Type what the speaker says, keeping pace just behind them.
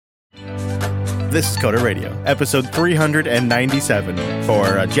This is Coder Radio, episode 397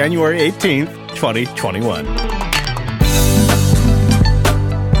 for January 18th, 2021.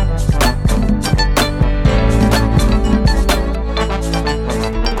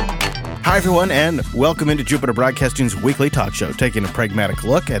 Hi, everyone, and welcome into Jupiter Broadcasting's weekly talk show, taking a pragmatic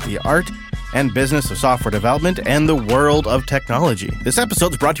look at the art and business of software development and the world of technology. This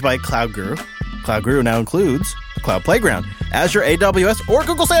episode is brought to you by Cloud Guru. Cloud Guru now includes Cloud Playground, Azure, AWS, or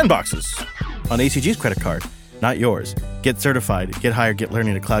Google Sandboxes on ACG's credit card, not yours. Get certified, get hired, get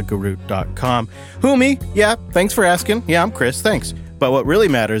learning at cloudguru.com. Who, me? Yeah, thanks for asking. Yeah, I'm Chris, thanks. But what really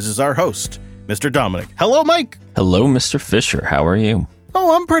matters is our host, Mr. Dominic. Hello, Mike. Hello, Mr. Fisher. How are you?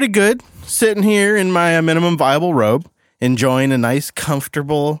 Oh, I'm pretty good. Sitting here in my minimum viable robe, enjoying a nice,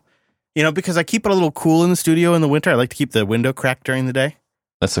 comfortable, because I keep it a little cool in the studio in the winter. I like to keep the window cracked during the day.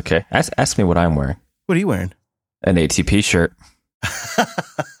 That's okay. Ask me what I'm wearing. What are you wearing? An ATP shirt.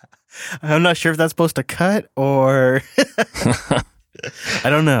 I'm not sure if that's supposed to cut or... I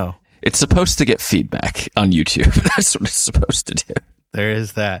don't know. It's supposed to get feedback on YouTube. That's what it's supposed to do. There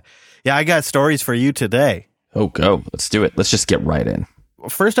is that. Yeah, I got stories for you today. Oh, go. Let's do it. Let's just get right in.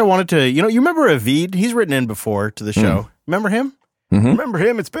 First, I wanted to, you remember Avid? He's written in before to the show. Remember him? Mm-hmm. Remember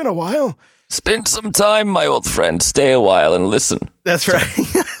him? It's been a while. Spend some time, my old friend. Stay a while and listen. That's right.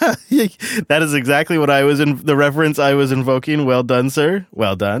 That is exactly what I was the reference I was invoking. Well done, sir.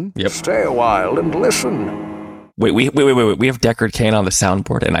 Well done. Yep. Stay a while and listen. Wait. We have Deckard Cain on the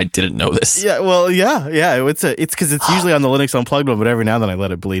soundboard, and I didn't know this. Yeah, well, yeah. It's because it's usually on the Linux Unplugged one, but every now and then I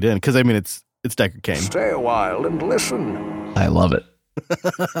let it bleed in. Because, it's Deckard Cain. Stay a while and listen. I love it.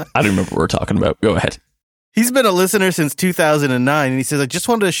 I don't remember what we're talking about. Go ahead. He's been a listener since 2009, and he says, I just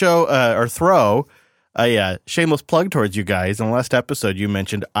wanted to show or throw a shameless plug towards you guys. In the last episode, you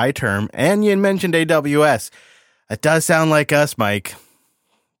mentioned iTerm, and you mentioned AWS. It does sound like us, Mike.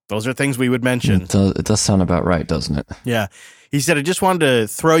 Those are things we would mention. It does sound about right, doesn't it? Yeah. He said, I just wanted to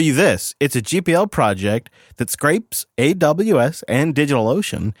throw you this. It's a GPL project that scrapes AWS and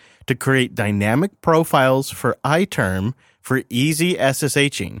DigitalOcean to create dynamic profiles for iTerm for easy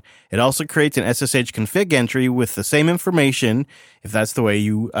SSHing. It also creates an SSH config entry with the same information if that's the way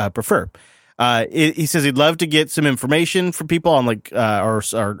you prefer. He says he'd love to get some information from people on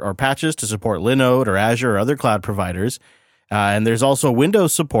or patches to support Linode or Azure or other cloud providers. And there's also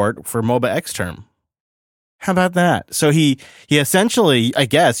Windows support for MOBA Xterm. How about that? So he essentially, I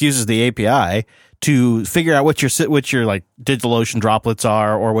guess, uses the API to figure out what your DigitalOcean droplets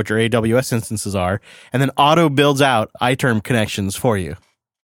are or what your AWS instances are, and then auto builds out iTerm connections for you.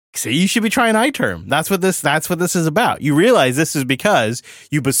 See, you should be trying iTerm. That's what this is about. You realize this is because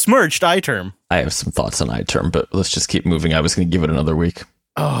you besmirched iTerm. I have some thoughts on iTerm, but let's just keep moving. I was going to give it another week.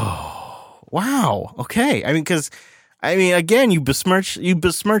 Oh, wow. Okay. Again, you besmirch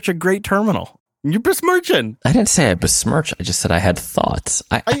a great terminal. You're besmirching. I didn't say I besmirch. I just said I had thoughts.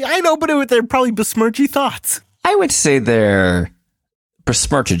 I know, but they're probably besmirchy thoughts. I would say they're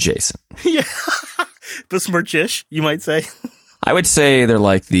besmirch adjacent. Yeah. Besmirchish, you might say. I would say they're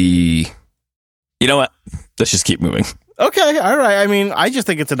like the... You know what? Let's just keep moving. Okay, all right. I just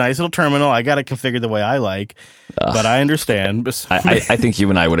think it's a nice little terminal. I got it configured the way I like, but I understand. I think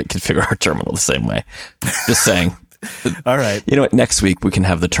you and I wouldn't configure our terminal the same way. Just saying. All right. You know what? Next week, we can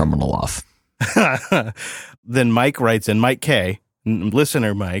have the terminal off. Then Mike writes in, Mike K,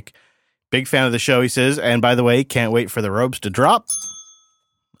 listener Mike, big fan of the show, he says, and by the way, can't wait for the robes to drop.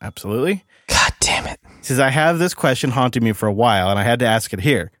 Absolutely. God damn it. He says, I have this question haunting me for a while, and I had to ask it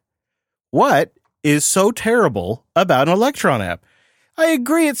here. What is so terrible about an Electron app? I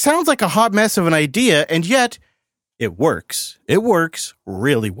agree, it sounds like a hot mess of an idea, and yet it works. It works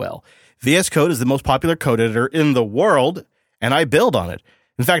really well. VS Code is the most popular code editor in the world, and I build on it.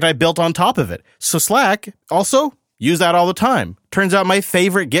 In fact, I built on top of it. So Slack, also, use that all the time. Turns out my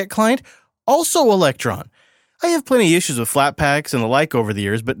favorite Git client, also Electron. I have plenty of issues with Flatpaks and the like over the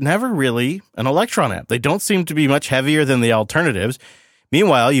years, but never really an Electron app. They don't seem to be much heavier than the alternatives.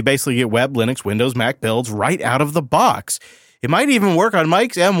 Meanwhile, you basically get web, Linux, Windows, Mac builds right out of the box. It might even work on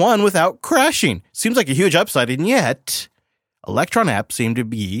Mike's M1 without crashing. Seems like a huge upside, and yet Electron apps seem to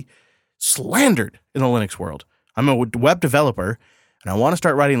be slandered in the Linux world. I'm a web developer, and I want to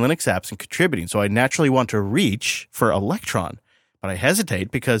start writing Linux apps and contributing, so I naturally want to reach for Electron. But I hesitate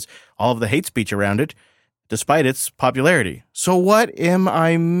because all of the hate speech around it, despite its popularity. So what am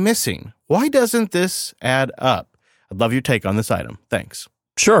I missing? Why doesn't this add up? I'd love your take on this item. Thanks.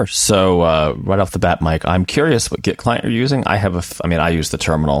 Sure. So right off the bat, Mike, I'm curious what Git client you're using. I use the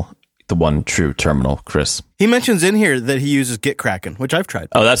terminal, the one true terminal, Chris. He mentions in here that he uses GitKraken, which I've tried.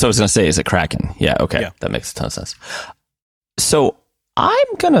 Oh, that's what I was going to say. Is it Kraken? Yeah, okay. Yeah. That makes a ton of sense. So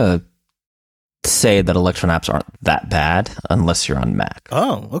I'm going to say that Electron apps aren't that bad unless you're on Mac.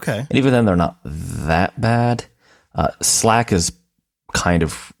 Oh, okay. And even then, they're not that bad. Slack is kind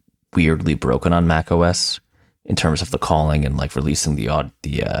of weirdly broken on Mac OS in terms of the calling and like releasing the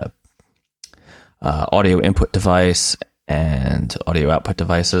audio input device and audio output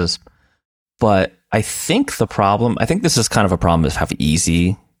devices. But I think this is kind of a problem of how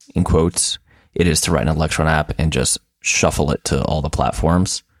easy, in quotes, it is to write an Electron app and just shuffle it to all the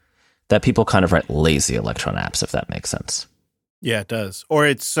platforms, that people kind of write lazy Electron apps, if that makes sense. Yeah, it does. Or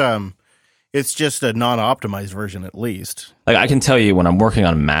it's just a non-optimized version at least. Like I can tell you when I'm working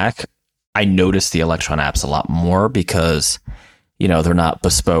on Mac, I notice the Electron apps a lot more because, they're not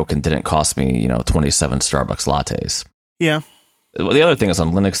bespoke and didn't cost me, 27 Starbucks lattes. Yeah. Well, the other thing is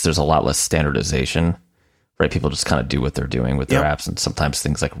on Linux, there's a lot less standardization, right? People just kind of do what they're doing with their apps, and sometimes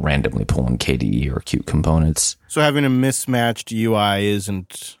things like randomly pulling KDE or Qt components. So having a mismatched UI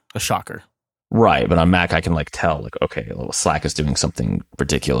isn't a shocker. Right, but on Mac, I can tell, okay, Slack is doing something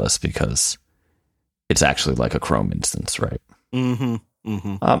ridiculous because it's actually like a Chrome instance, right? Mm-hmm.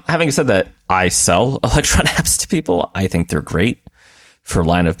 Mm-hmm. Having said that, I sell Electron apps to people. I think they're great. For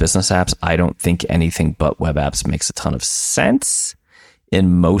line of business apps, I don't think anything but web apps makes a ton of sense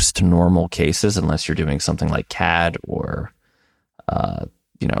in most normal cases, unless you're doing something like CAD or,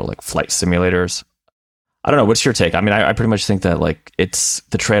 like flight simulators. I don't know. What's your take? I mean, I pretty much think that it's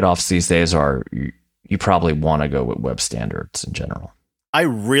the trade-offs these days are you probably want to go with web standards in general. I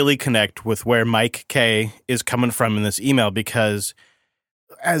really connect with where Mike K is coming from in this email because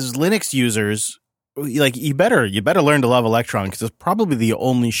as Linux users, you better learn to love Electron because it's probably the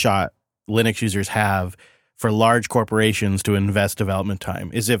only shot Linux users have for large corporations to invest development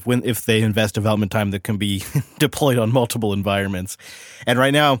time is if they invest development time that can be deployed on multiple environments. And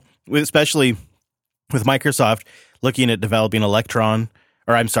right now, especially with Microsoft looking at developing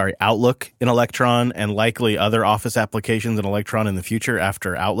Outlook in Electron and likely other Office applications in Electron in the future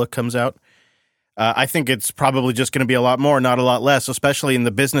after Outlook comes out, I think it's probably just going to be a lot more, not a lot less, especially in the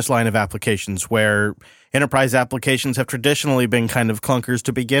business line of applications where enterprise applications have traditionally been kind of clunkers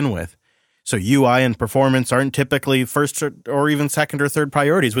to begin with. So UI and performance aren't typically first or even second or third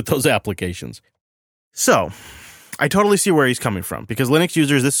priorities with those applications. So I totally see where he's coming from because Linux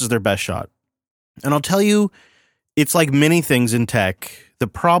users, this is their best shot. And I'll tell you, it's like many things in tech. The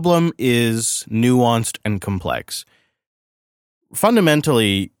problem is nuanced and complex.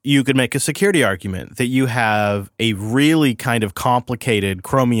 Fundamentally, you could make a security argument that you have a really kind of complicated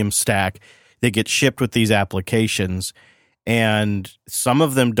Chromium stack that gets shipped with these applications, and some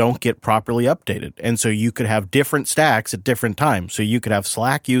of them don't get properly updated. And so you could have different stacks at different times. So you could have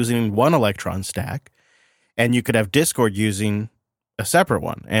Slack using one Electron stack, and you could have Discord using a separate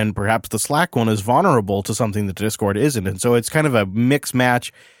one. And perhaps the Slack one is vulnerable to something that Discord isn't. And so it's kind of a mix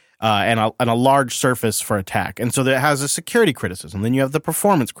match and a large surface for attack. And so that has a security criticism. Then you have the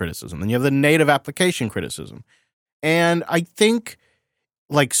performance criticism. Then you have the native application criticism. And I think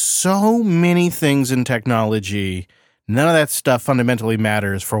like so many things in technology, none of that stuff fundamentally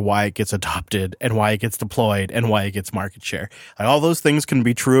matters for why it gets adopted and why it gets deployed and why it gets market share. Like all those things can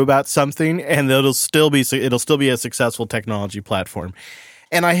be true about something and it'll still be a successful technology platform.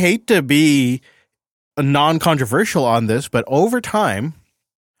 And I hate to be non-controversial on this, but over time,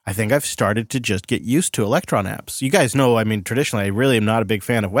 I think I've started to just get used to Electron apps. You guys know, I mean, traditionally, I really am not a big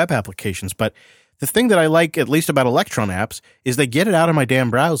fan of web applications, but the thing that I like, at least about Electron apps, is they get it out of my damn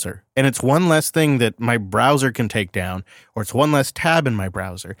browser. And it's one less thing that my browser can take down, or it's one less tab in my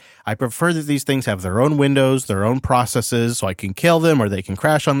browser. I prefer that these things have their own windows, their own processes, so I can kill them or they can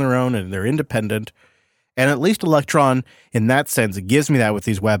crash on their own and they're independent. And at least Electron, in that sense, it gives me that with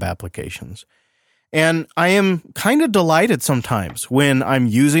these web applications. And I am kind of delighted sometimes when I'm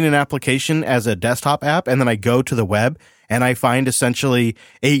using an application as a desktop app and then I go to the web and I find essentially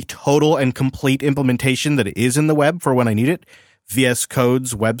a total and complete implementation that is in the web for when I need it. VS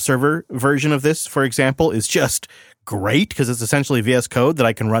Code's web server version of this, for example, is just great because it's essentially VS Code that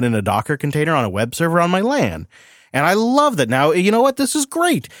I can run in a Docker container on a web server on my LAN. And I love that. Now, you know what? This is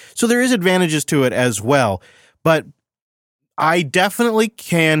great. So there is advantages to it as well. But I definitely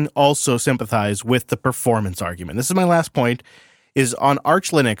can also sympathize with the performance argument. This is my last point, is on Arch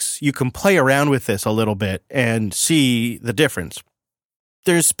Linux, you can play around with this a little bit and see the difference.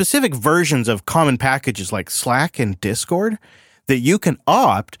 There's specific versions of common packages like Slack and Discord that you can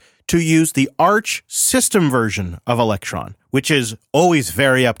opt to use the Arch system version of Electron, which is always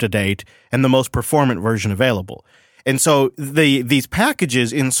very up to date and the most performant version available. And so these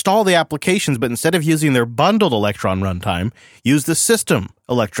packages install the applications, but instead of using their bundled Electron runtime, use the system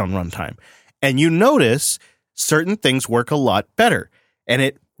Electron runtime. And you notice certain things work a lot better. And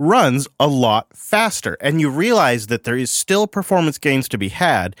it runs a lot faster. And you realize that there is still performance gains to be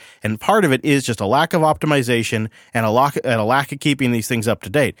had. And part of it is just a lack of optimization and a lack of keeping these things up to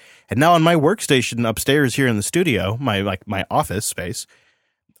date. And now on my workstation upstairs here in the studio, my office space,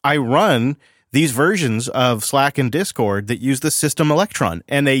 I run these versions of Slack and Discord that use the System Electron,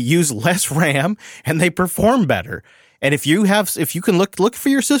 and they use less RAM and they perform better. And if you can look for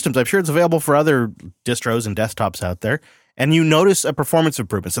your systems, I'm sure it's available for other distros and desktops out there, and you notice a performance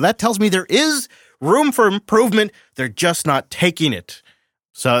improvement. So that tells me there is room for improvement. They're just not taking it.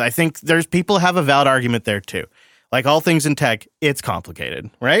 So I think there's people have a valid argument there too. Like all things in tech, it's complicated,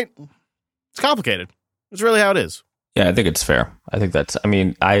 right? It's complicated. It's really how it is. Yeah, I think it's fair. I think that's, I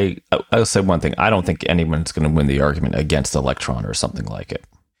mean, I'll say one thing. I don't think anyone's going to win the argument against Electron or something like it.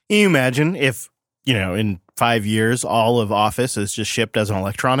 Can you imagine if, in 5 years, all of Office is just shipped as an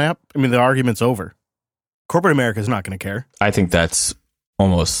Electron app? I mean, the argument's over. Corporate America is not going to care. I think that's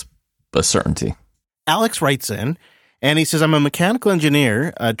almost a certainty. Alex writes in, and he says, I'm a mechanical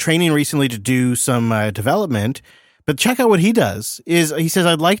engineer, training recently to do some development, but check out what he does. He says,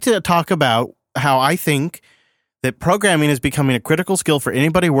 I'd like to talk about how I think that programming is becoming a critical skill for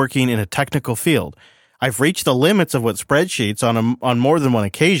anybody working in a technical field. I've reached the limits of what spreadsheets on more than one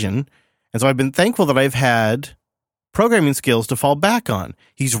occasion, and so I've been thankful that I've had programming skills to fall back on.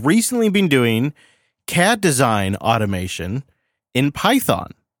 He's recently been doing CAD design automation in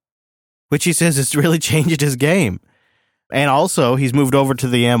Python, which he says has really changed his game. And also, he's moved over to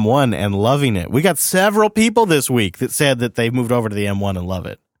the M1 and loving it. We got several people this week that said that they moved over to the M1 and love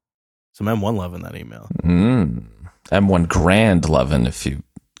it. Some M1 love in that email. M1 grand loving, if you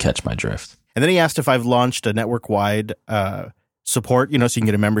catch my drift. And then he asked if I've launched a network-wide support, so you can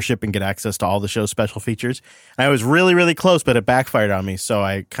get a membership and get access to all the show's special features. And I was really, really close, but it backfired on me, so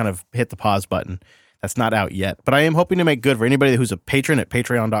I kind of hit the pause button. That's not out yet. But I am hoping to make good for anybody who's a patron at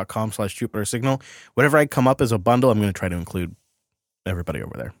patreon.com/JupiterSignal. Whatever I come up as a bundle, I'm going to try to include everybody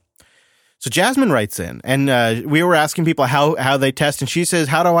over there. So Jasmine writes in, and we were asking people how they test, and she says,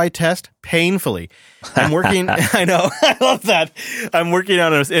 how do I test? Painfully. I'm working, I know, I love that. I'm working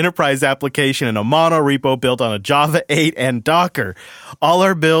on an enterprise application in a mono repo built on a Java 8 and Docker. All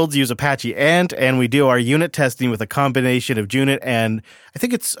our builds use Apache Ant, and we do our unit testing with a combination of Junit and I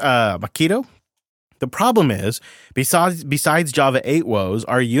think it's Mockito. The problem is, besides Java 8 woes,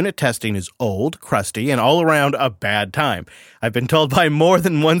 our unit testing is old, crusty, and all around a bad time. I've been told by more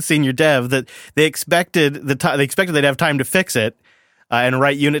than one senior dev that they expected they'd have time to fix it and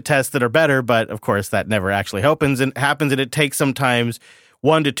write unit tests that are better, but of course that never actually happens, and it takes sometimes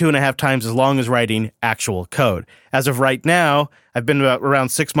 1 to 2.5 times as long as writing actual code. As of right now, I've been around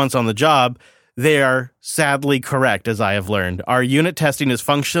 6 months on the job. They are sadly correct, as I have learned. Our unit testing is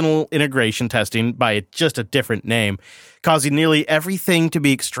functional integration testing by just a different name, causing nearly everything to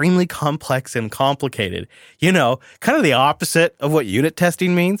be extremely complex and complicated. Kind of the opposite of what unit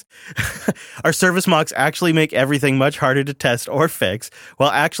testing means. Our service mocks actually make everything much harder to test or fix, while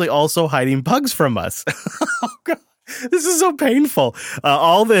actually also hiding bugs from us. Oh, God. This is so painful.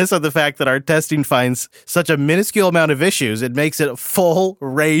 All this and the fact that our testing finds such a minuscule amount of issues, it makes it full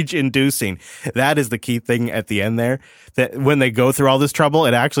rage-inducing. That is the key thing at the end there, that when they go through all this trouble,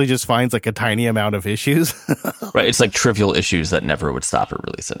 it actually just finds like a tiny amount of issues. Right. It's like trivial issues that never would stop a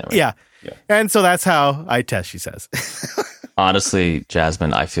release anyway. Yeah. And so that's how I test, she says. Honestly,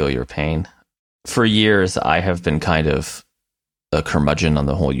 Jasmine, I feel your pain. For years, I have been kind of a curmudgeon on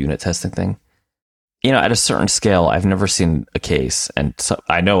the whole unit testing thing. At a certain scale, I've never seen a case, and so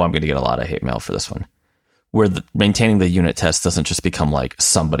I know I'm going to get a lot of hate mail for this one, where maintaining the unit test doesn't just become like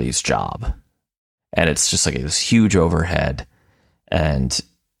somebody's job. And it's just like this huge overhead, and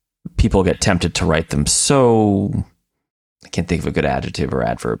people get tempted to write them so, I can't think of a good adjective or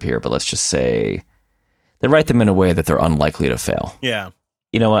adverb here, but let's just say they write them in a way that they're unlikely to fail. Yeah.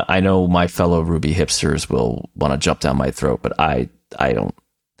 You know what? I know my fellow Ruby hipsters will want to jump down my throat, but I don't.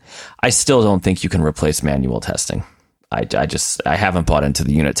 I still don't think you can replace manual testing. I haven't bought into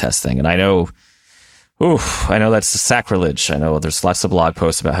the unit testing, and I know that's sacrilege. I know there's lots of blog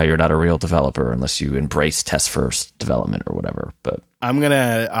posts about how you're not a real developer unless you embrace test first development or whatever. But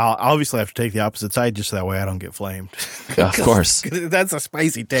I'll obviously have to take the opposite side just so that way I don't get flamed. Of course. That's a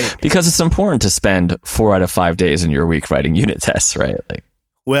spicy take. Because it's important to spend 4 out of 5 days in your week writing unit tests, right?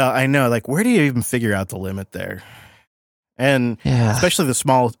 Well, I know. Where do you even figure out the limit there? And especially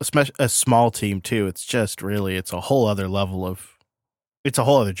a small team too. It's just really, it's a whole other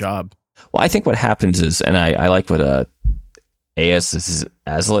job. Well, I think what happens is, and I like what Aslet,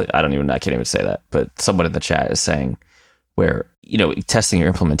 I can't even say that, but someone in the chat is saying where, testing your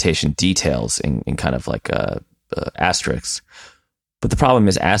implementation details in kind of like asterisks. But the problem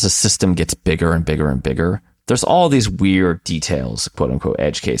is, as the system gets bigger and bigger and bigger, there's all these weird details, quote unquote,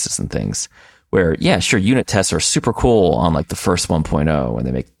 edge cases and things where, yeah, sure, unit tests are super cool on like the first 1.0 and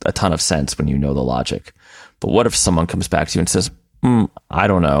they make a ton of sense when you know the logic. But what if someone comes back to you and says, I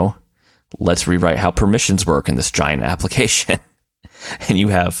don't know, let's rewrite how permissions work in this giant application. And you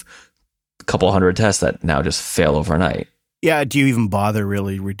have a couple hundred tests that now just fail overnight. Yeah, do you even bother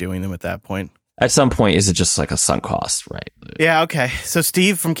really redoing them at that point? At some point, is it just like a sunk cost, right? Yeah, okay. So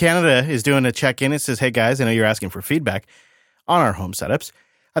Steve from Canada is doing a check-in. It says, hey guys, I know you're asking for feedback on our home setups.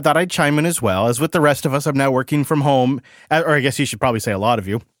 I thought I'd chime in as well. As with the rest of us, I'm now working from home, or I guess you should probably say a lot of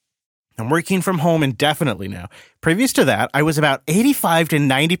you. I'm working from home indefinitely now. Previous to that, I was about 85 to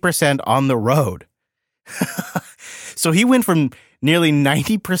 90% on the road. So he went from nearly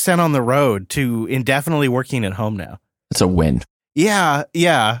 90% on the road to indefinitely working at home now. It's a win. Yeah,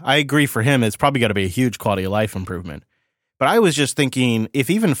 I agree for him. It's probably got to be a huge quality of life improvement. But I was just thinking, if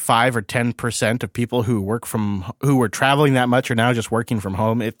even 5 or 10% of people who were traveling that much are now just working from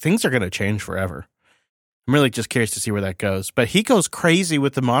home, things are going to change forever. I'm really just curious to see where that goes. But he goes crazy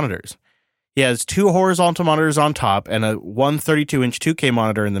with the monitors. He has 2 horizontal monitors on top and a 132-inch 2K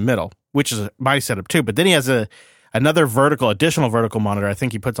monitor in the middle, which is my setup too. But then he has another additional vertical monitor I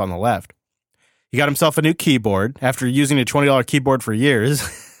think he puts on the left. He got himself a new keyboard. After using a $20 keyboard for years,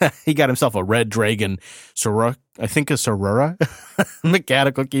 he got himself a Red Dragon Sorora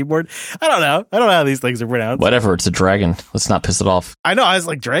mechanical keyboard. I don't know how these things are pronounced. Whatever, it's a dragon. Let's not piss it off. I know, I was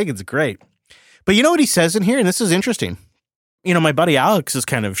like, Dragon's great. But you know what he says in here, and this is interesting. You know, my buddy Alex has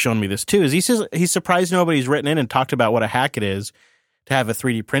kind of shown me this too, is he says he's surprised nobody's written in and talked about what a hack it is to have a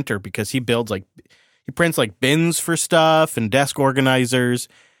 3D printer, because he prints like bins for stuff and desk organizers.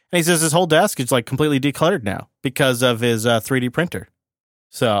 And he says his whole desk is like completely decluttered now because of his 3D printer.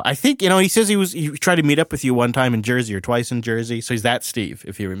 So I think, he says he tried to meet up with you one time in Jersey or twice in Jersey. So he's that Steve,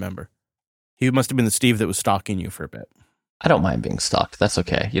 if you remember. He must have been the Steve that was stalking you for a bit. I don't mind being stalked. That's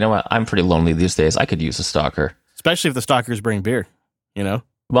okay. You know what? I'm pretty lonely these days. I could use a stalker. Especially if the stalkers bring beer, Well,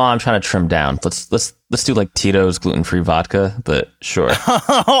 I'm trying to trim down. Let's do like Tito's gluten-free vodka, but sure.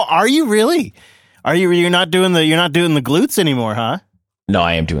 Oh, are you really? You're not doing the glutes anymore, huh? No,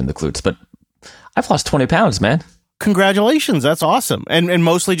 I am doing the glutes, but I've lost 20 pounds, man. Congratulations. That's awesome. And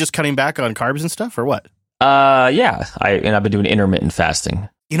mostly just cutting back on carbs and stuff, or what? Yeah. I've been doing intermittent fasting.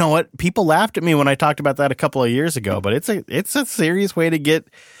 You know what? People laughed at me when I talked about that a couple of years ago, but it's a serious way to get,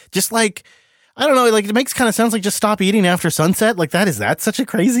 just like, I don't know, like it makes kind of sounds like just stop eating after sunset. Like is that such a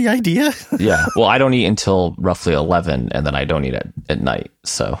crazy idea? Yeah. Well, I don't eat until roughly 11, and then I don't eat at night.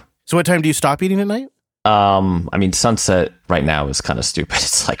 So what time do you stop eating at night? Sunset right now is kind of stupid.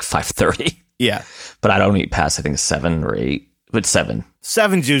 It's like 5:30. Yeah. But I don't eat past, I think, 7 or 8. But 7.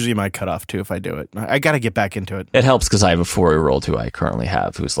 7's usually my cutoff, too, if I do it. I got to get back into it. It helps because I have a 4-year-old who I currently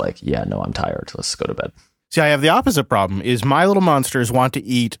have who's like, yeah, no, I'm tired. Let's go to bed. See, I have the opposite problem, is my little monsters want to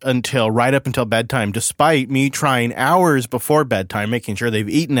eat right up until bedtime, despite me trying hours before bedtime, making sure they've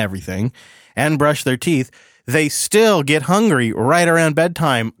eaten everything and brushed their teeth. They still get hungry right around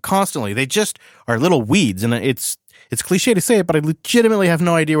bedtime constantly. They just are little weeds, and it's cliche to say it, but I legitimately have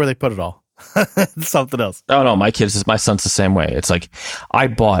no idea where they put it all. It's something else. Oh no, my son's the same way. It's like I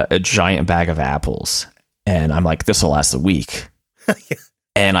bought a giant bag of apples, and I'm like, this will last a week. Yeah.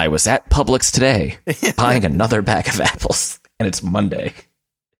 And I was at Publix today buying another bag of apples, and it's Monday.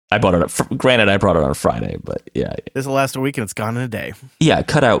 I bought it. Granted, I brought it on Friday, but yeah, this will last a week, and it's gone in a day. Yeah,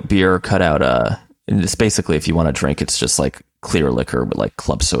 cut out beer, cut out and it's basically, if you want to drink, it's just like clear liquor, but like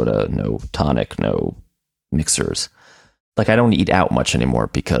club soda, no tonic, no mixers. Like I don't eat out much anymore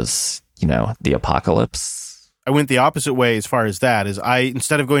because, the apocalypse. I went the opposite way as far as that.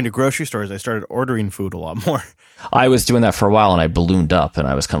 Instead of going to grocery stores, I started ordering food a lot more. I was doing that for a while and I ballooned up and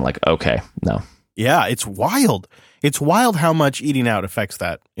I was kind of like, okay, no. Yeah, it's wild. It's wild how much eating out affects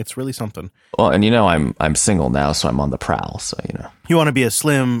that. It's really something. Well, and I'm single now, so I'm on the prowl. So, You want to be a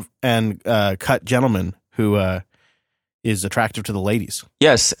slim and cut gentleman who is attractive to the ladies.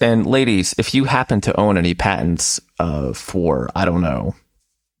 Yes, and ladies, if you happen to own any patents for, I don't know,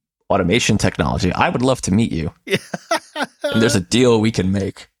 automation technology, I would love to meet you. And there's a deal we can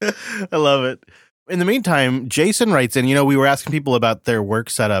make. I love it. In the meantime, Jason writes in, we were asking people about their work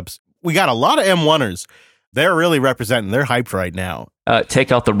setups. We got a lot of M1ers. They're really representing. They're hyped right now.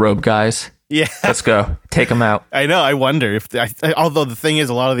 Take out the robe guys. Yeah. Let's go. Take them out. I know. I wonder if, although the thing is,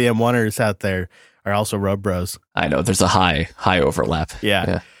 a lot of the M1ers out there are also robe bros. I know. There's a high overlap.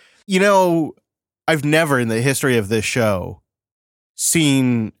 Yeah. I've never in the history of this show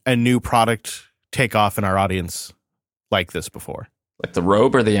seen a new product take off in our audience like this before. Like the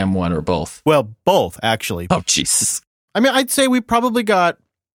robe or the M1 or both? Well, both, actually. Oh, Jesus. I mean, I'd say we probably got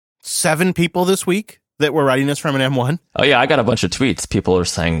 7 people this week that were writing us from an M1. Oh, yeah, I got a bunch of tweets. People are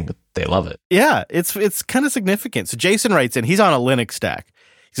saying that they love it. Yeah, it's kind of significant. So Jason writes in, he's on a Linux stack.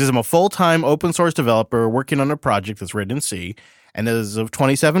 He says, I'm a full-time open source developer working on a project that's written in C, and as of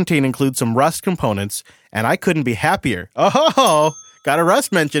 2017 includes some Rust components, and I couldn't be happier. Oh, got a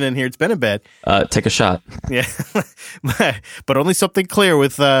Rust mention in here. It's been a bit. Take a shot. Yeah, but only something clear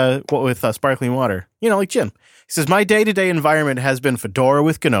with sparkling water. Like Jim. He says, my day-to-day environment has been Fedora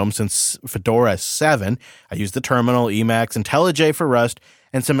with GNOME since Fedora 7. I use the terminal, Emacs, IntelliJ for Rust,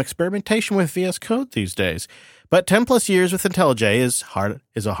 and some experimentation with VS Code these days. But 10 plus years with IntelliJ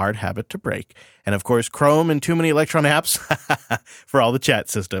is a hard habit to break. And of course, Chrome and too many Electron apps for all the chat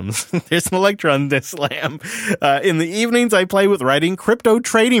systems. There's an Electron slam. In the evenings, I play with writing crypto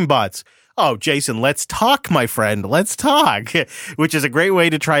trading bots. Oh, Jason, let's talk, my friend. Let's talk, which is a great way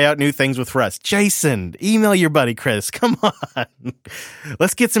to try out new things with Rust. Jason, email your buddy Chris. Come on.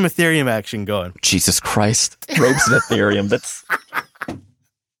 Let's get some Ethereum action going. Jesus Christ. Rogues and Ethereum. That's...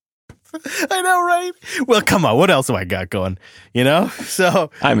 I know, right? Well, come on. What else have I got going? So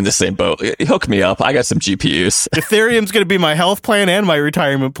I'm in the same boat. Hook me up. I got some GPUs. Ethereum's going to be my health plan and my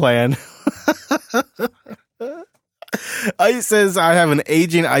retirement plan. Ice says I have an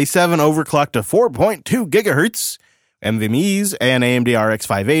aging i7 overclocked to 4.2 gigahertz, NVMe's and AMD RX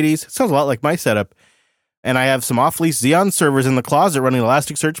 580s. Sounds a lot like my setup. And I have some off-lease Xeon servers in the closet running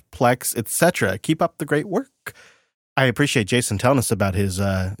Elasticsearch, Plex, etc. Keep up the great work. I appreciate Jason telling us about his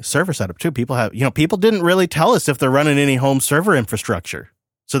server setup too. People didn't really tell us if they're running any home server infrastructure.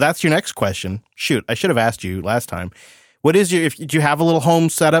 So that's your next question. Shoot, I should have asked you last time. Do you have a little home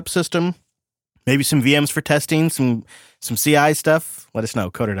setup system? Maybe some VMs for testing, some CI stuff? Let us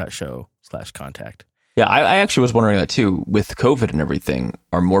know, coder.show/contact. Yeah, I actually was wondering that too. With COVID and everything,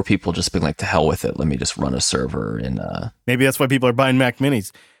 are more people just being like, to hell with it, let me just run a server in... Maybe that's why people are buying Mac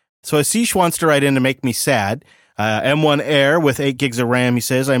Minis. So Ashish wants to write in to make me sad. M1 Air with 8 gigs of RAM, he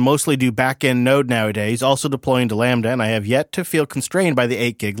says, I mostly do back-end Node nowadays, also deploying to Lambda, and I have yet to feel constrained by the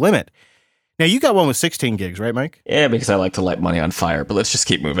 8 gig limit. Now, you got one with 16 gigs, right, Mike? Yeah, because I like to light money on fire, but let's just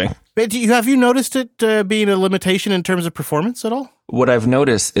keep moving. But have you noticed it being a limitation in terms of performance at all? What I've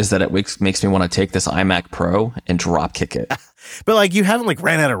noticed is that it makes me want to take this iMac Pro and drop kick it. But you haven't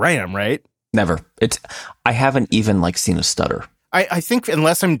ran out of RAM, right? Never. I haven't even seen a stutter. I think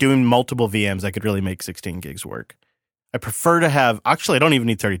unless I'm doing multiple VMs, I could really make 16 gigs work. I prefer to have, actually, I don't even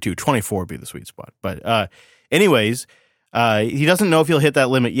need 32. 24 would be the sweet spot. But anyways, he doesn't know if he'll hit that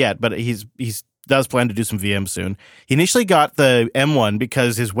limit yet, but he's does plan to do some VMs soon. He initially got the M1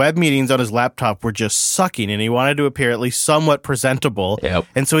 because his web meetings on his laptop were just sucking, and he wanted to appear at least somewhat presentable. Yep.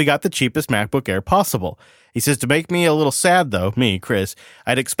 And so he got the cheapest MacBook Air possible. He says, to make me a little sad, though, me, Chris,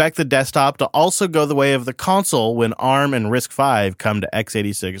 I'd expect the desktop to also go the way of the console when ARM and RISC-V come to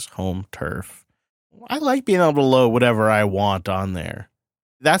x86 home turf. I like being able to load whatever I want on there.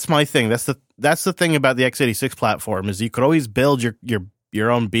 That's my thing. That's the thing about the x86 platform is you could always build your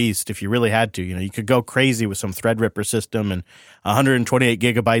own beast if you really had to. You could go crazy with some Threadripper system and 128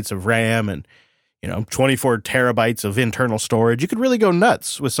 gigabytes of RAM and 24 terabytes of internal storage. You could really go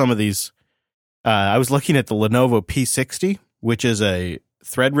nuts with some of these. I was looking at the Lenovo P60, which is a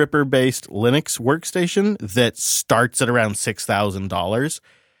Threadripper-based Linux workstation that starts at around $6,000.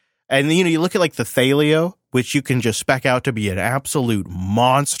 And you look at the Thelio, which you can just spec out to be an absolute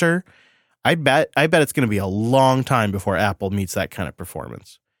monster. I bet it's going to be a long time before Apple meets that kind of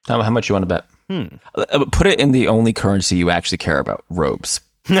performance. How much you want to bet? Put it in the only currency you actually care about, robes.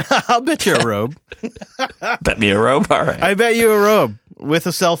 I'll bet you a robe. Bet me a robe? All right. I bet you a robe with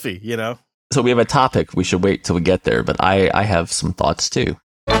a selfie, So we have a topic. We should wait till we get there, but I have some thoughts too.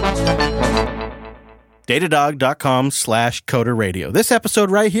 Datadog.com/Coder Radio. This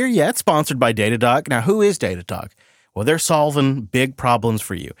episode right here, it's sponsored by Datadog. Now, who is Datadog? Well, they're solving big problems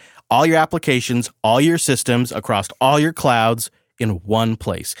for you. All your applications, all your systems across all your clouds in one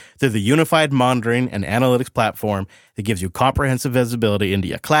place. They're the unified monitoring and analytics platform that gives you comprehensive visibility into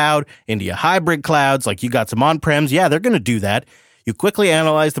your cloud, into your hybrid clouds, like you got some on-prems. Yeah, they're going to do that. You quickly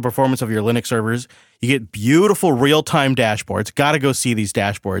analyze the performance of your Linux servers. You get beautiful real-time dashboards. Got to go see these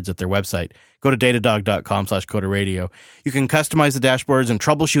dashboards at their website. Go to datadog.com/Coder Radio. You can customize the dashboards and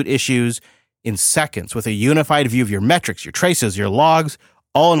troubleshoot issues in seconds with a unified view of your metrics, your traces, your logs,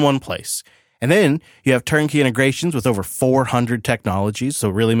 all in one place. And then you have turnkey integrations with over 400 technologies, so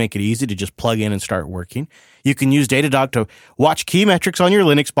really make it easy to just plug in and start working. You can use Datadog to watch key metrics on your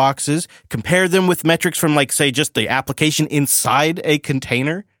Linux boxes, compare them with metrics from, say, just the application inside a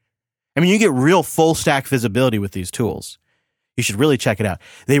container. I mean, you get real full-stack visibility with these tools. You should really check it out.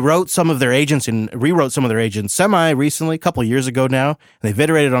 They rewrote some of their agents semi-recently, a couple of years ago now. And they've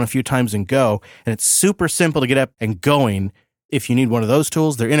iterated on a few times in Go, and it's super simple to get up and going if you need one of those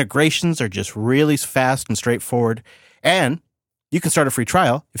tools. Their integrations are just really fast and straightforward. And you can start a free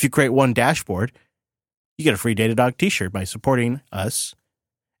trial. If you create one dashboard, you get a free Datadog t-shirt by supporting us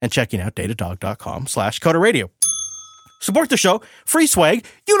and checking out datadog.com/CoderRadio. Support the show, free swag,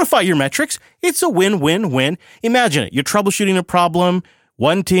 unify your metrics. It's a win-win-win. Imagine it. You're troubleshooting a problem.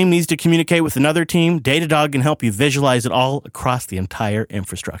 One team needs to communicate with another team. Datadog can help you visualize it all across the entire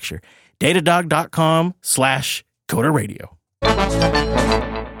infrastructure. Datadog.com/CoderRadio.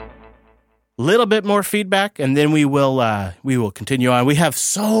 Little bit more feedback, and then we will continue on. We have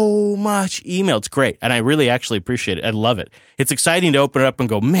so much email. It's great, and I really actually appreciate it. I love it. It's exciting to open it up and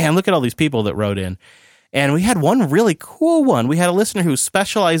go, man, look at all these people that wrote in. And we had one really cool one. We had a listener who's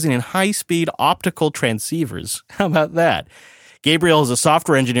specializing in high-speed optical transceivers. How about that? Gabriel is a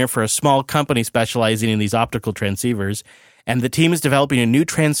software engineer for a small company specializing in these optical transceivers, and the team is developing a new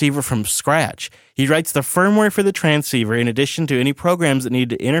transceiver from scratch. He writes the firmware for the transceiver in addition to any programs that need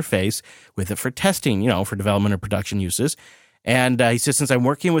to interface with it for testing, for development or production uses. And he says, since I'm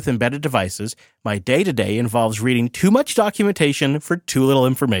working with embedded devices, my day-to-day involves reading too much documentation for too little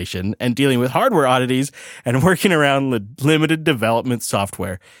information and dealing with hardware oddities and working around limited development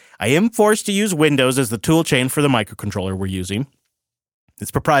software. I am forced to use Windows as the tool chain for the microcontroller we're using. It's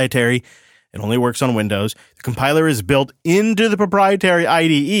proprietary. It only works on Windows. The compiler is built into the proprietary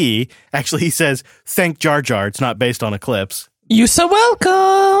IDE. Actually, he says, thank Jar Jar. It's not based on Eclipse. You so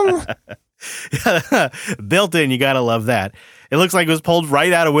welcome. Built in, you gotta love that. It looks like it was pulled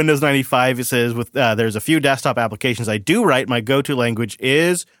right out of Windows 95. It says, there's a few desktop applications I do write. My go-to language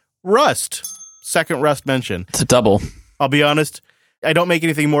is Rust. Second Rust mention. It's a double. I'll be honest, I don't make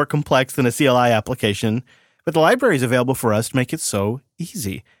anything more complex than a CLI application, but the library is available for us to make it so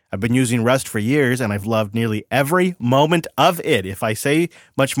easy. I've been using Rust for years, and I've loved nearly every moment of it. If I say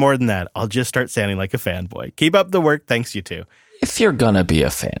much more than that, I'll just start sounding like a fanboy. Keep up the work. Thanks, you too. If you're gonna be a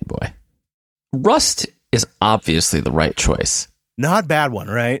fanboy, Rust is obviously the right choice. Not bad one,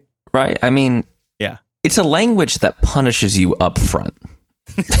 right? Right? I mean, yeah. It's a language that punishes you up front.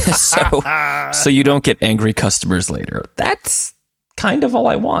 so you don't get angry customers later. That's kind of all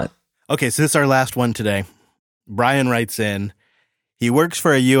I want. Okay, so this is our last one today. Brian writes in, he works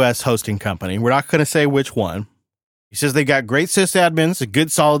for a U.S. hosting company. We're not going to say which one. He says they got great sysadmins, a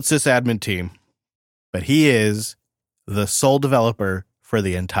good solid sysadmin team, but he is the sole developer for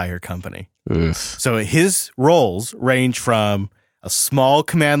the entire company. Oof. So his roles range from a small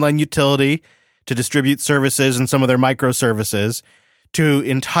command line utility to distribute services and some of their microservices to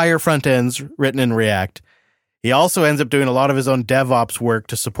entire front ends written in React. He also ends up doing a lot of his own DevOps work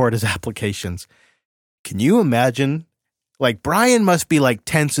to support his applications. Can you imagine? Like, Brian must be like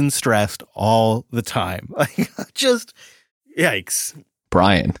tense and stressed all the time. Like, just yikes.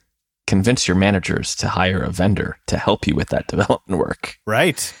 Brian, convince your managers to hire a vendor to help you with that development work.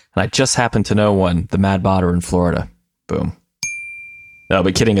 Right. And I just happen to know one, the Mad Botter in Florida. Boom. No,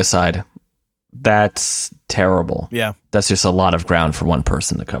 but kidding aside, that's terrible. Yeah. That's just a lot of ground for one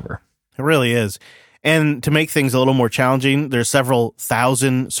person to cover. It really is. And to make things a little more challenging, there's several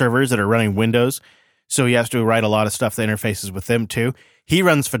thousand servers that are running Windows. So he has to write a lot of stuff that interfaces with them too. He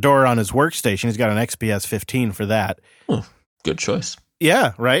runs Fedora on his workstation. He's got an XPS 15 for that. Good choice.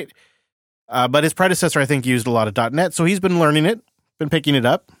 Yeah, right. But his predecessor, I think, used a lot of .NET, so he's been learning it, been picking it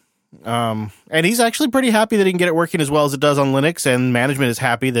up. And he's actually pretty happy that he can get it working as well as it does on Linux, and management is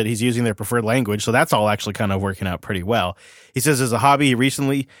happy that he's using their preferred language, so that's all actually kind of working out pretty well. He says as a hobby, he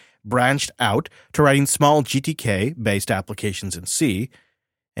recently branched out to writing small GTK-based applications in C,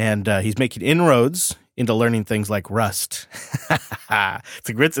 and he's making inroads into learning things like Rust.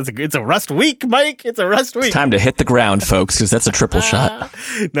 It's a Rust week, Mike. It's a Rust week. It's time to hit the ground, folks, because that's a triple shot.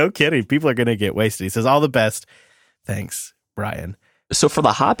 No kidding. People are going to get wasted. He says, all the best. Thanks, Brian. So for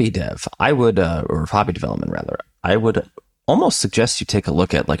the hobby dev, I would, or hobby development rather, I would almost suggest you take a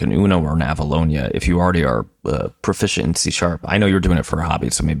look at like an Uno or an Avalonia if you already are proficient in C#. I know you're doing it for a hobby,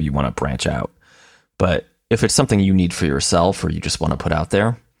 so maybe you want to branch out. But if it's something you need for yourself or you just want to put out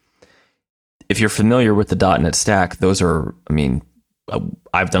there, if you're familiar with the .NET stack, those are, I mean,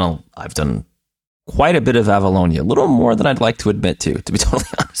 I've done quite a bit of Avalonia, a little more than I'd like to admit to be totally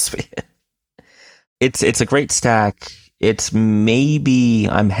honest with you. It's a great stack. It's maybe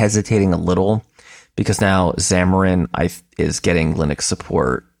I'm hesitating a little because now Xamarin is getting Linux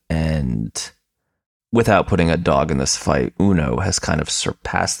support, and without putting a dog in this fight, Uno has kind of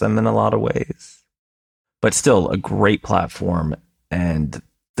surpassed them in a lot of ways. But still a great platform, and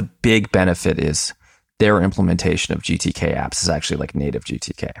the big benefit is their implementation of GTK apps is actually like native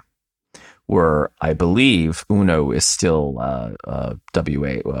GTK, where I believe Uno is still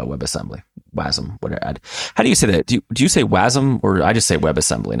WeBassembly, WASM. Whatever. How do you say that? Do you say WASM, or I just say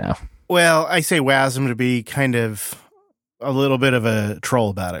WebAssembly now? Well, I say WASM to be kind of a little bit of a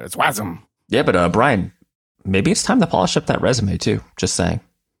troll about it. It's WASM. Yeah, but Brian, maybe it's time to polish up that resume too. Just saying.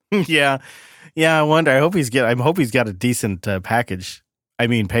 Yeah. I wonder. I hope he's got a decent package. I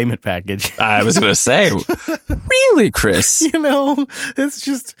mean, payment package. I was going to say, really, Chris? It's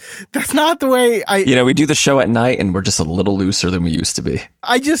just, that's not the way we do the show at night and we're just a little looser than we used to be.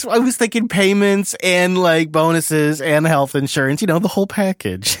 I was thinking payments and like bonuses and health insurance, the whole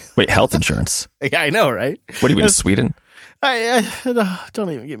package. Wait, health insurance? Yeah, I know, right? What do you mean, Sweden? I don't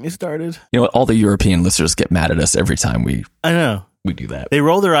even get me started. You know what? All the European listeners get mad at us every time we do that. They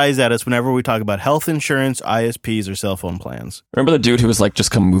roll their eyes at us whenever we talk about health insurance, ISPs, or cell phone plans. Remember the dude who was like, just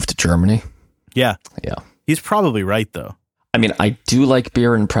come move to Germany? Yeah. Yeah. He's probably right, though. I mean, I do like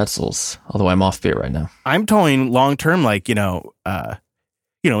beer and pretzels, although I'm off beer right now. I'm towing long term, like, when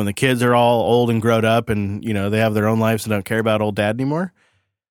the kids are all old and grown up and, they have their own lives and don't care about old dad anymore.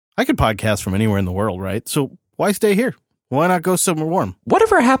 I could podcast from anywhere in the world, right? So why stay here? Why not go somewhere warm?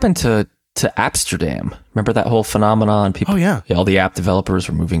 Whatever happened to Amsterdam? Remember that whole phenomenon? People, oh, yeah. All the app developers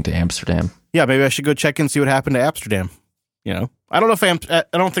were moving to Amsterdam. Yeah, maybe I should go check and see what happened to Amsterdam. I don't know if I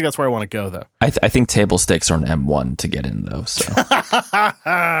don't think that's where I want to go, though. I think table stakes are an M1 to get in, though. So.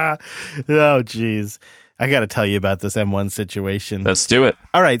 Oh, geez. I got to tell you about this M1 situation. Let's do it.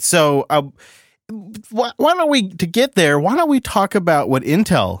 All right. So why don't we talk about what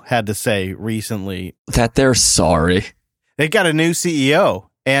Intel had to say recently? That they're sorry. They got a new CEO,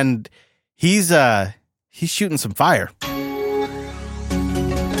 and he's shooting some fire.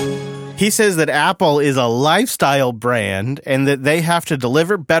 He says that Apple is a lifestyle brand and that they have to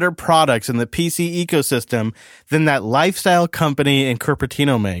deliver better products in the PC ecosystem than that lifestyle company in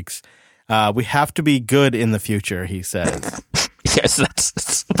Cupertino makes. We have to be good in the future, he says. Yes,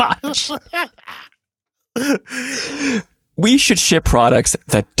 that's much. We should ship products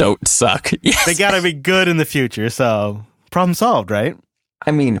that don't suck. Yes. They got to be good in the future, so problem solved, right?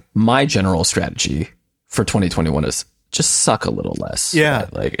 I mean, my general strategy for 2021 is just suck a little less. Yeah.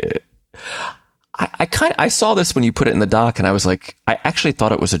 Right? I saw this when you put it in the doc, and I was like, I actually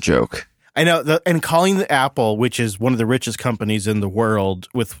thought it was a joke. I know, and calling the Apple, which is one of the richest companies in the world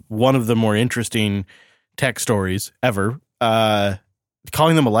with one of the more interesting tech stories ever,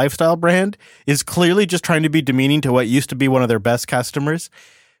 calling them a lifestyle brand is clearly just trying to be demeaning to what used to be one of their best customers.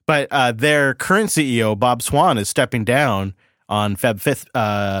 But their current CEO, Bob Swan, is stepping down on Feb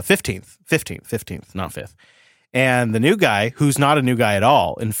 15th, not 5th. And the new guy, who's not a new guy at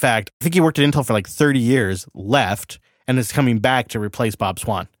all, in fact, I think he worked at Intel for like 30 years, left, and is coming back to replace Bob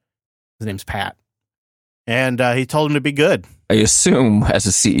Swan. His name's Pat. And he told him to be good. I assume as a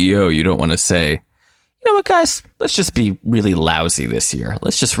CEO, you don't want to say, you know what, guys, let's just be really lousy this year.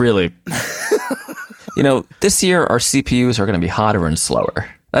 Let's just really, this year our CPUs are going to be hotter and slower.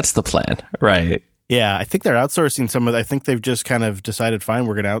 That's the plan, right? Yeah, I think they're outsourcing I think they've just kind of decided, fine,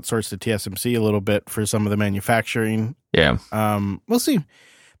 we're going to outsource to TSMC a little bit for some of the manufacturing. Yeah. We'll see.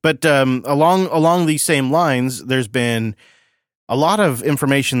 But along these same lines, there's been a lot of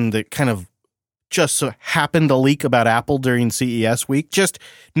information that kind of just so happened to leak about Apple during CES week. Just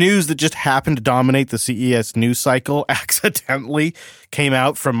news that just happened to dominate the CES news cycle accidentally came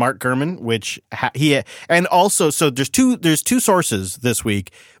out from Mark Gurman, which and also, so there's two sources this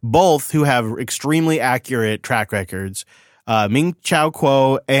week, both who have extremely accurate track records. Ming-Chiao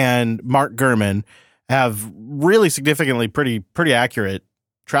Kuo and Mark Gurman have really significantly pretty accurate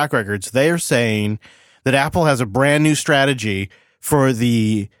track records. They are saying that Apple has a brand new strategy for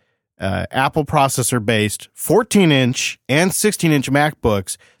the Apple processor-based 14-inch and 16-inch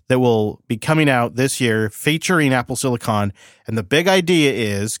MacBooks that will be coming out this year featuring Apple Silicon. And the big idea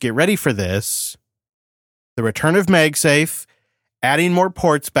is, get ready for this, the return of MagSafe, adding more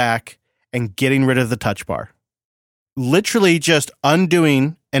ports back, and getting rid of the touch bar. Literally just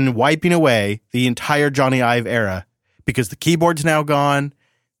undoing and wiping away the entire Johnny Ive era because the keyboard's now gone,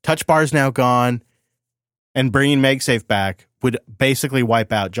 touch bar's now gone, and bringing MagSafe back would basically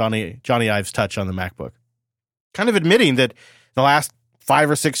wipe out Johnny Ive's touch on the MacBook. Kind of admitting that the last 5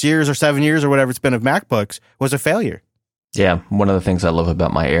 or 6 years or 7 years or whatever it's been of MacBooks was a failure. Yeah, one of the things I love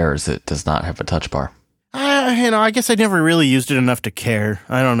about my Air is it does not have a touch bar. I guess I never really used it enough to care.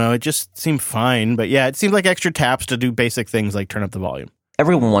 I don't know. It just seemed fine. But yeah, it seemed like extra taps to do basic things like turn up the volume.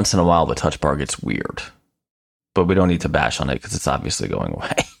 Every once in a while, the touch bar gets weird. But we don't need to bash on it because it's obviously going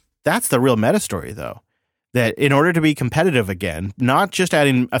away. That's the real meta story, though. that in order to be competitive again, not just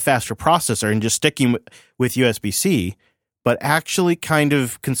adding a faster processor and just sticking with USB-C, but actually kind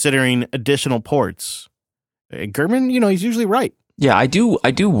of considering additional ports. Gurman, he's usually right. Yeah, I do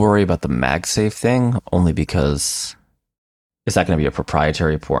worry about the MagSafe thing, only because is that going to be a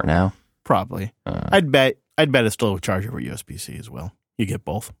proprietary port now? Probably. I'd bet it's still a charge over USB-C as well. You get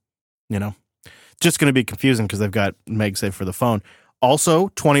both. Just going to be confusing because they've got MagSafe for the phone. Also,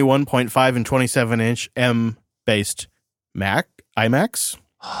 21.5 and 27-inch M-based Mac iMacs.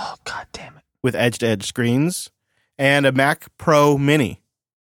 Oh, God damn it. With edge-to-edge screens. And a Mac Pro Mini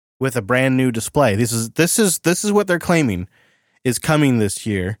with a brand new display. This is what they're claiming is coming this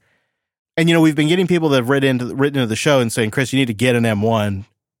year. And, we've been getting people that have written into the show and saying, Chris, you need to get an M1.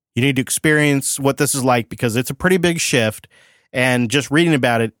 You need to experience what this is like because it's a pretty big shift. And just reading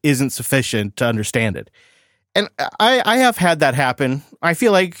about it isn't sufficient to understand it. And I have had that happen. I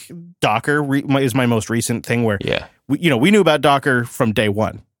feel like Docker is my most recent thing where we knew about Docker from day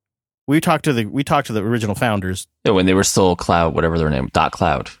one. We talked to the original founders. Yeah, when they were still Cloud, whatever their name,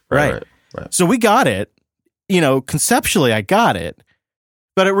 .cloud. Right. So we got it. Conceptually I got it.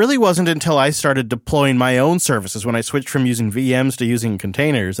 But it really wasn't until I started deploying my own services when I switched from using VMs to using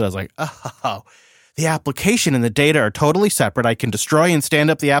containers that I was like, oh, the application and the data are totally separate. I can destroy and stand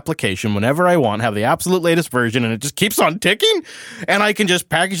up the application whenever I want, have the absolute latest version, and it just keeps on ticking. And I can just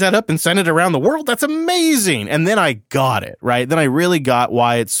package that up and send it around the world. That's amazing. And then I got it, right? Then I really got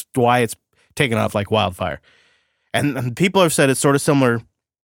why it's taken off like wildfire. And people have said it's sort of similar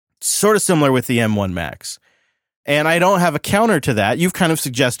with the M1 Max. And I don't have a counter to that. You've kind of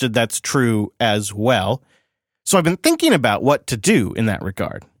suggested that's true as well. So I've been thinking about what to do in that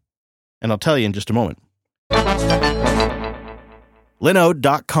regard. And I'll tell you in just a moment.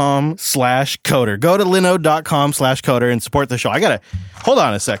 Linode.com/coder. Go to linode.com/coder and support the show. Hold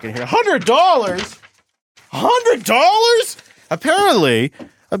on a second here. $100? $100?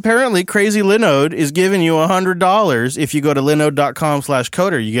 Apparently Crazy Linode is giving you $100 if you go to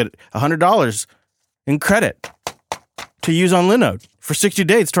linode.com/coder. You get $100 in credit to use on Linode for 60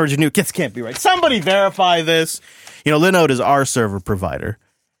 days towards your new kits. Can't be right. Somebody verify this. Linode is our server provider.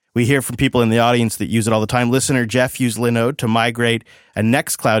 We hear from people in the audience that use it all the time. Listener Jeff used Linode to migrate a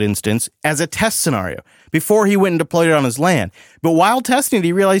Nextcloud instance as a test scenario before he went and deployed it on his LAN. But while testing it,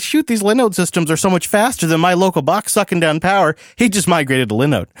 he realized, shoot, these Linode systems are so much faster than my local box sucking down power. He just migrated to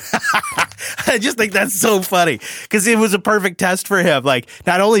Linode. I just think that's so funny because it was a perfect test for him. Like,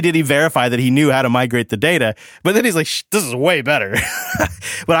 not only did he verify that he knew how to migrate the data, but then he's like, this is way better.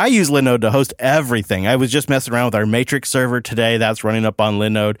 But I use Linode to host everything. I was just messing around with our Matrix server today. That's running up on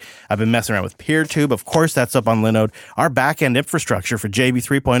Linode. I've been messing around with PeerTube. Of course, that's up on Linode. Our backend infrastructure for JB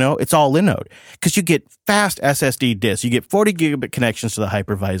 3.0, it's all Linode because you get fast SSD disks. You get 40 gigabit connections to the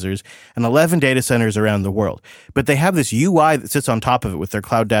hypervisors and 11 data centers around the world. But they have this UI that sits on top of it with their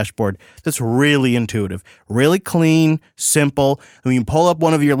cloud dashboard that's really intuitive, really clean, simple. When you pull up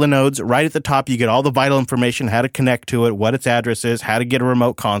one of your Linodes, right at the top, you get all the vital information, how to connect to it, what its address is, how to get a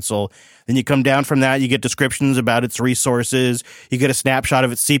remote console. Then you come down from that, you get descriptions about its resources. You get a snapshot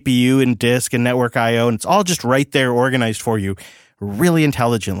of its CPU and disk and network I/O, and it's all just right there organized for you really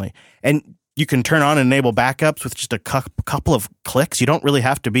intelligently. And you can turn on and enable backups with just a couple of clicks. You don't really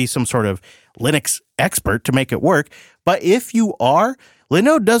have to be some sort of Linux expert to make it work. But if you are,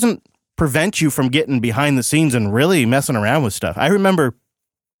 Linode doesn't prevent you from getting behind the scenes and really messing around with stuff. I remember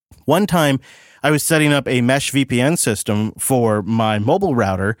one time I was setting up a mesh VPN system for my mobile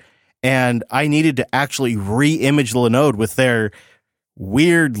router, and I needed to actually re-image the Linode with their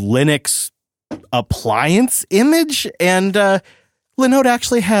weird Linux appliance image. And Linode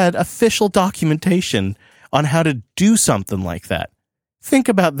actually had official documentation on how to do something like that. Think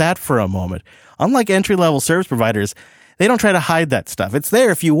about that for a moment. Unlike entry-level service providers, they don't try to hide that stuff. It's there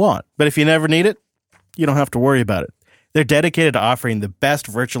if you want, but if you never need it, you don't have to worry about it. They're dedicated to offering the best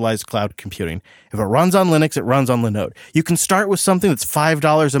virtualized cloud computing. If it runs on Linux, it runs on Linode. You can start with something that's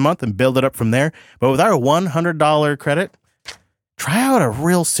 $5 a month and build it up from there, but with our $100 credit, try out a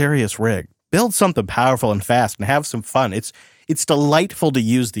real serious rig. Build something powerful and fast and have some fun. It's delightful to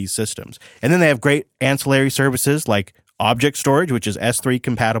use these systems. And then they have great ancillary services like object storage, which is S3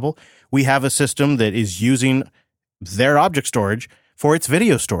 compatible. We have a system that is using their object storage for its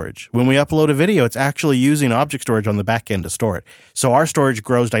video storage. When we upload a video, it's actually using object storage on the back end to store it. So our storage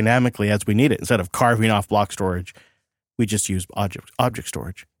grows dynamically as we need it. Instead of carving off block storage, we just use object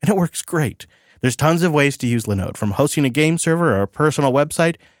storage. And it works great. There's tons of ways to use Linode, from hosting a game server or a personal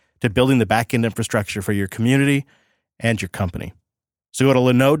website to building the back-end infrastructure for your community and your company. So go to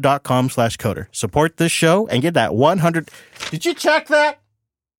linode.com/coder. Support this show and get that 100. Did you check that?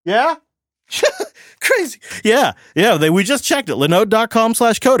 Yeah? Crazy. Yeah. We just checked it.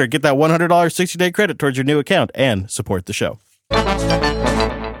 Linode.com/coder. Get that $100 60-day credit towards your new account and support the show.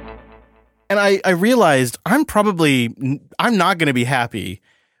 And I realized I'm not going to be happy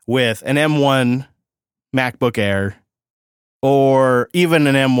with an M1 MacBook Air or even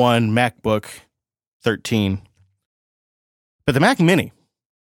an M1 MacBook 13. But the Mac Mini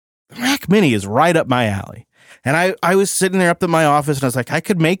is right up my alley. And I was sitting there up at my office and I was like, I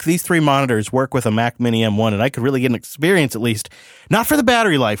could make these 3 monitors work with a Mac Mini M1 and I could really get an experience at least, not for the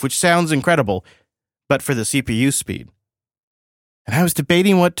battery life, which sounds incredible, but for the CPU speed. And I was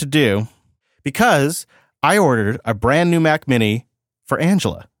debating what to do because I ordered a brand new Mac Mini for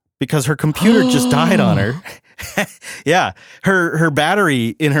Angela because her computer just died on her. Yeah. Her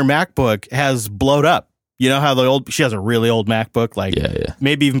battery in her MacBook has blowed up. You know how she has a really old MacBook,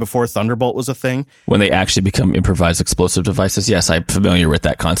 maybe even before Thunderbolt was a thing. When they actually become improvised explosive devices. Yes, I'm familiar with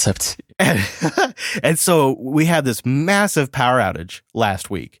that concept. And so we had this massive power outage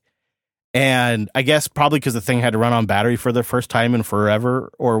last week. And I guess probably because the thing had to run on battery for the first time in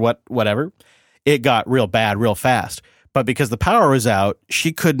forever or whatever, it got real bad real fast. But because the power was out,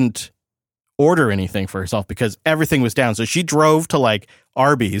 she couldn't order anything for herself because everything was down. So she drove to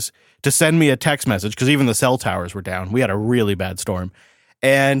Arby's to send me a text message because even the cell towers were down. We had a really bad storm.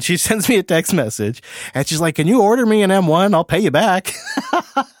 And she sends me a text message and she's like, can you order me an M1? I'll pay you back.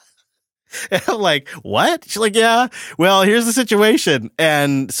 And I'm like, what? She's like, yeah, well, here's the situation.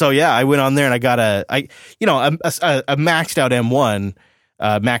 And so, yeah, I went on there and I got a maxed out M1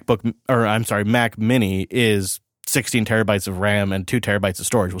 Mac Mini is 16 terabytes of RAM and 2 terabytes of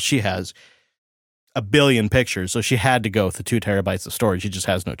storage. Well, she has a billion pictures, so she had to go with the 2 terabytes of storage. She just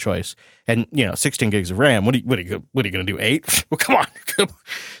has no choice. And 16 gigs of RAM. What are you going to do? 8? Well, come on.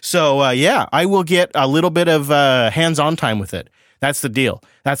 So I will get a little bit of hands-on time with it. That's the deal.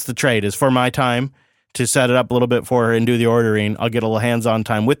 That's the trade. Is for my time to set it up a little bit for her and do the ordering. I'll get a little hands-on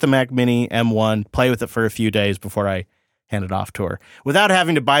time with the Mac Mini M1. Play with it for a few days before I hand it off to her, without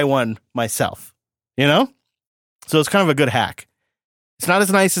having to buy one myself. So it's kind of a good hack. It's not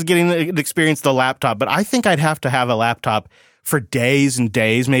as nice as getting the experience of the laptop, but I think I'd have to have a laptop for days and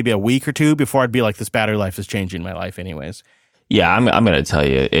days, maybe a week or two, before I'd be like, this battery life is changing my life anyways. Yeah, I'm going to tell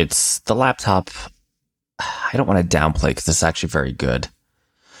you, it's the laptop. I don't want to downplay because it's actually very good,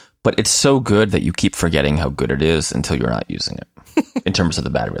 but it's so good that you keep forgetting how good it is until you're not using it in terms of the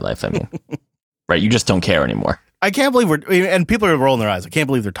battery life. I mean, right. You just don't care anymore. I can't believe and people are rolling their eyes. I can't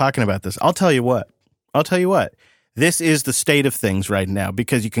believe they're talking about this. I'll tell you what. This is the state of things right now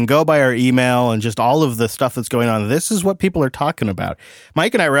because you can go by our email and just all of the stuff that's going on. This is what people are talking about.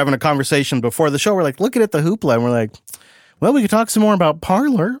 Mike and I were having a conversation before the show. We're like, looking at the hoopla and we're like, well, we could talk some more about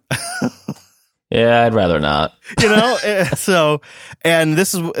Parler. Yeah, I'd rather not. So, and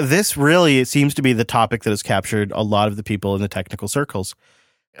this really, it seems to be the topic that has captured a lot of the people in the technical circles.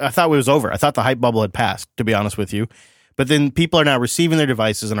 I thought it was over. I thought the hype bubble had passed, to be honest with you. But then people are now receiving their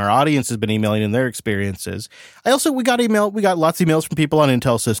devices and our audience has been emailing in their experiences. We got lots of emails from people on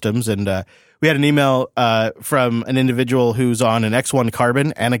Intel systems. And we had an email from an individual who's on an X1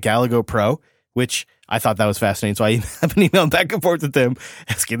 Carbon and a Galago Pro, which I thought that was fascinating. So I've been emailing back and forth with them,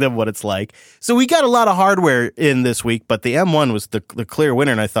 asking them what it's like. So we got a lot of hardware in this week, but the M1 was the clear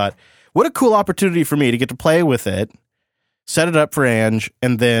winner. And I thought, what a cool opportunity for me to get to play with it, set it up for Ange,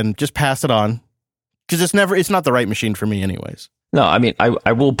 and then just pass it on. Because it's not the right machine for me anyways. No, I mean,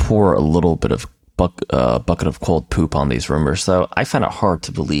 I will pour a little bit of bucket of cold poop on these rumors, though. I find it hard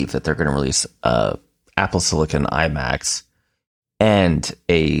to believe that they're going to release Apple Silicon iMacs and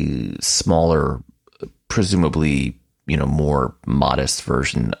a smaller, presumably, more modest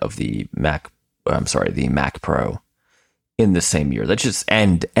version of the Mac Pro in the same year. That just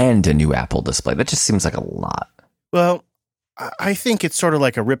and a new Apple display. That just seems like a lot. Well, I think it's sort of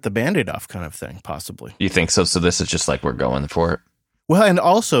like a rip the Band-Aid off kind of thing, possibly. You think so? So this is just like we're going for it? Well, and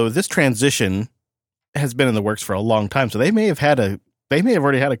also this transition has been in the works for a long time, so they may have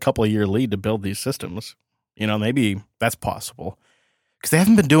already had a couple of year lead to build these systems. Maybe that's possible because they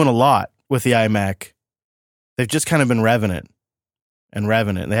haven't been doing a lot with the iMac. They've just kind of been revving it.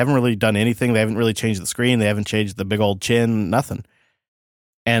 They haven't really done anything. They haven't really changed the screen. They haven't changed the big old chin. Nothing.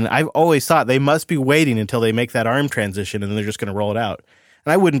 And I've always thought they must be waiting until they make that ARM transition and then they're just going to roll it out.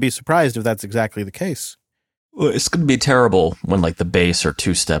 And I wouldn't be surprised if that's exactly the case. Well, it's going to be terrible when the base or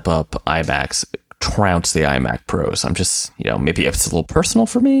two-step up iMacs trounce the iMac Pros. I'm just, maybe it's a little personal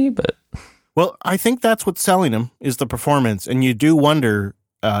for me, but... Well, I think that's what's selling them is the performance. And you do wonder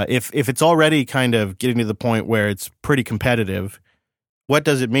if it's already kind of getting to the point where it's pretty competitive, what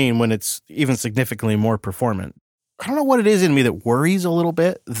does it mean when it's even significantly more performant? I don't know what it is in me that worries a little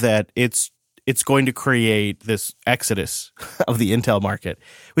bit that it's it's going to create this exodus of the Intel market,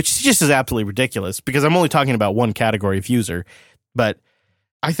 which just is absolutely ridiculous because I'm only talking about one category of user. But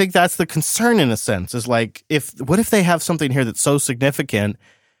I think that's the concern in a sense, is like, what if they have something here that's so significant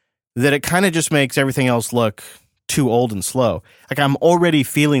that it kind of just makes everything else look too old and slow. Like, I'm already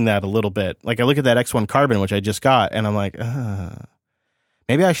feeling that a little bit. Like, I look at that X1 Carbon, which I just got, and I'm like,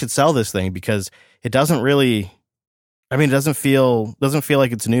 maybe I should sell this thing because it doesn't really, it doesn't feel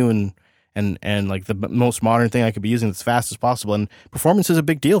like it's new and like the most modern thing I could be using as fast as possible. And performance is a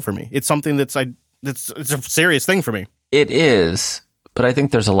big deal for me. It's something it's a serious thing for me. It is, but I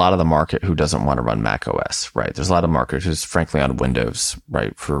think there's a lot of the market who doesn't want to run Mac OS, right? There's a lot of market who's frankly on Windows,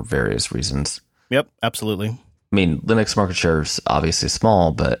 right, for various reasons. Yep, absolutely. I mean, Linux market share is obviously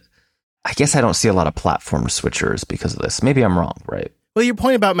small, but I guess I don't see a lot of platform switchers because of this. Maybe I'm wrong, right? Well, your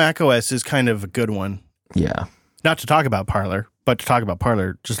point about macOS is kind of a good one. Yeah. Not to talk about Parler, but to talk about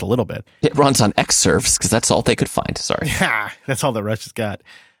Parler just a little bit. It runs on Xserves because that's all they could find. Sorry. Yeah, that's all that Russia's got.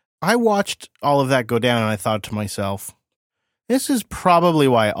 I watched all of that go down and I thought to myself, this is probably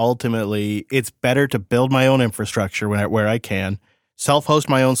why ultimately it's better to build my own infrastructure where I can, self-host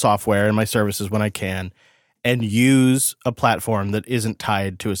my own software and my services when I can, and use a platform that isn't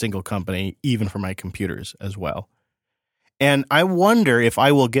tied to a single company, even for my computers as well. And I wonder if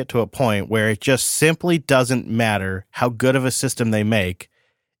I will get to a point where it just simply doesn't matter how good of a system they make.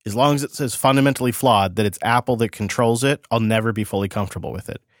 As long as it says fundamentally flawed, that it's Apple that controls it, I'll never be fully comfortable with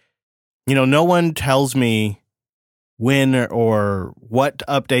it. You know, no one tells me when or what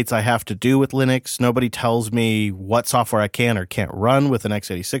updates I have to do with Linux. Nobody tells me what software I can or can't run with an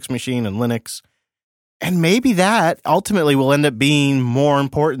x86 machine and Linux. And maybe that ultimately will end up being more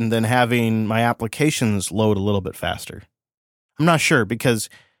important than having my applications load a little bit faster. I'm not sure, because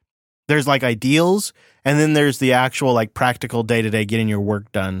there's like ideals and then there's the actual like practical day-to-day getting your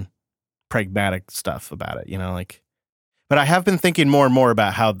work done, pragmatic stuff about it, you know, like. But I have been thinking more and more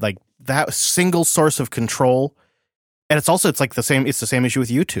about how like that single source of control. And it's the same issue with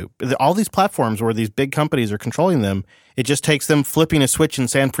YouTube. All these platforms where these big companies are controlling them, it just takes them flipping a switch in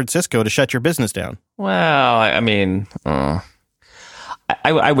San Francisco to shut your business down. Well,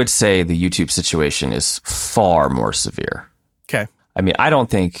 I would say the YouTube situation is far more severe. Okay. I mean, I don't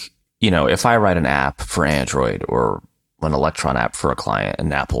think, if I write an app for Android or an Electron app for a client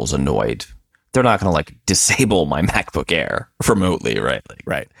and Apple's annoyed, they're not going to like disable my MacBook Air remotely, right?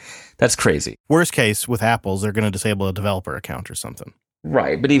 Right. That's crazy. Worst case with Apple's, they're going to disable a developer account or something.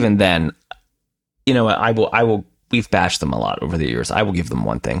 Right. But even then, I will, we've bashed them a lot over the years. I will give them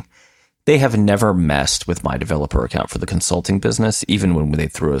one thing. They have never messed with my developer account for the consulting business, even when they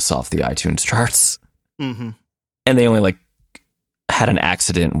threw us off the iTunes charts. Mm-hmm. And they only had an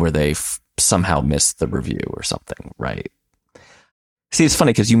accident where they somehow missed the review or something. Right. See, it's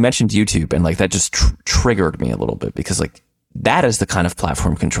funny because you mentioned YouTube and that just triggered me a little bit because that is the kind of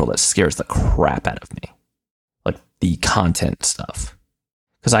platform control that scares the crap out of me. Like the content stuff.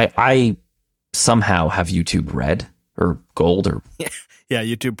 Because I somehow have YouTube Red or Gold or... Yeah,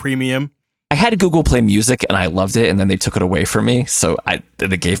 YouTube Premium. I had Google Play Music and I loved it and then they took it away from me. So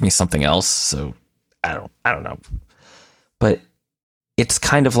they gave me something else. So I don't know. But it's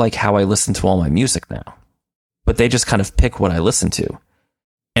kind of like how I listen to all my music now. But they just kind of pick what I listen to.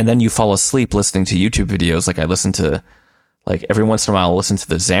 And then you fall asleep listening to YouTube videos. Like I listen to... every once in a while, I'll listen to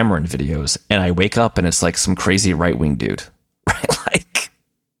the Xamarin videos, and I wake up, and it's like some crazy right-wing dude. Right?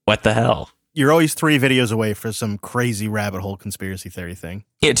 What the hell? You're always 3 videos away for some crazy rabbit hole conspiracy theory thing.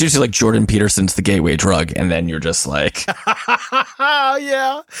 Yeah, it's usually like Jordan Peterson's The Gateway Drug, and then you're just like...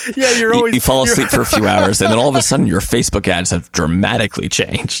 Yeah, you're always... You fall asleep for a few hours, and then all of a sudden, your Facebook ads have dramatically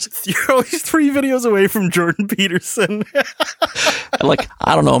changed. You're always 3 videos away from Jordan Peterson.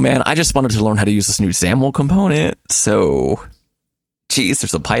 I don't know, man. I just wanted to learn how to use this new XAML component. So, geez,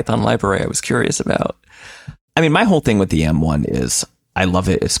 there's a Python library I was curious about. I mean, my whole thing with the M1 is I love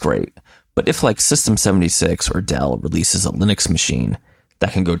it. It's great. But if System 76 or Dell releases a Linux machine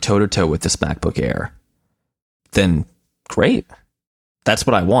that can go toe-to-toe with this MacBook Air, then great. That's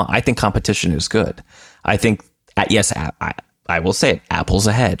what I want. I think competition is good. I think, yes, I will say it, Apple's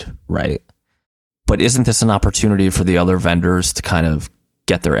ahead, right? But isn't this an opportunity for the other vendors to kind of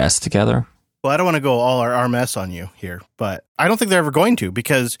get their S together? Well, I don't want to go all our mess on you here, but I don't think they're ever going to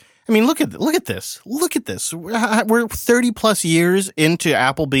because, I mean, look at this. Look at this. We're 30 plus years into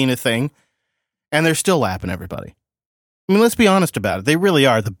Apple being a thing, and they're still lapping everybody. I mean, let's be honest about it. They really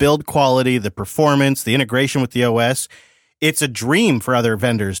are. The build quality, the performance, the integration with the OS. It's a dream for other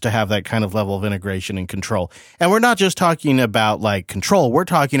vendors to have that kind of level of integration and control. And we're not just talking about control. We're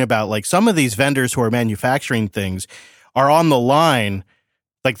talking about some of these vendors who are manufacturing things are on the line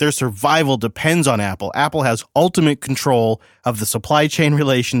Like their survival depends on Apple. Apple has ultimate control of the supply chain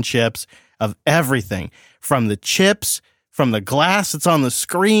relationships, of everything, from the chips, from the glass that's on the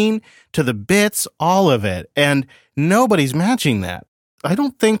screen to the bits, all of it. And nobody's matching that. I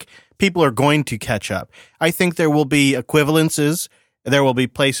don't think people are going to catch up. I think there will be equivalences. There will be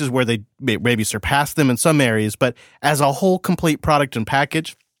places where they maybe surpass them in some areas, but as a whole complete product and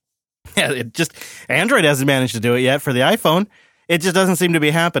package, Android hasn't managed to do it yet for the iPhone. It just doesn't seem to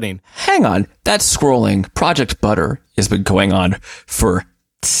be happening. Hang on. That scrolling Project Butter has been going on for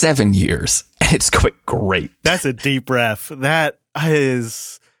 7 years, and it's going great. That's a deep ref. That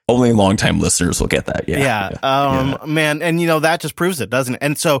is... Only longtime listeners will get that. Yeah. Man, and that just proves it, doesn't it?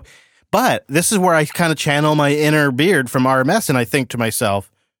 And so, but this is where I kind of channel my inner Beard from RMS, and I think to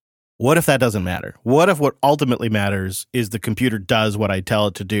myself, what if that doesn't matter? What if what ultimately matters is the computer does what I tell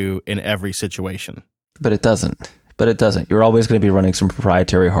it to do in every situation? But it doesn't. You're always going to be running some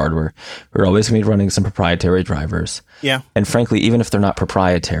proprietary hardware. You're always going to be running some proprietary drivers. Yeah. And frankly, even if they're not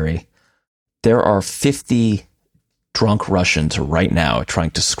proprietary, there are 50 drunk Russians right now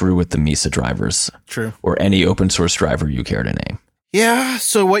trying to screw with the Mesa drivers. True. Or any open source driver you care to name. Yeah.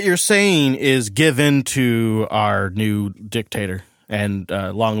 So what you're saying is give in to our new dictator and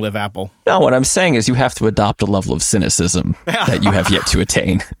long live Apple. No, what I'm saying is you have to adopt a level of cynicism that you have yet to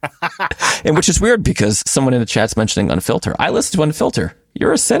attain. And which is weird because someone in the chat's mentioning Unfilter. I listen to Unfilter.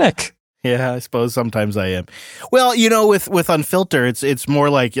 You're a cynic. Yeah, I suppose sometimes I am. Well, with Unfilter, it's more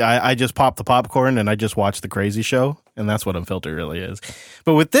like I just pop the popcorn and I just watch the crazy show, and that's what Unfilter really is.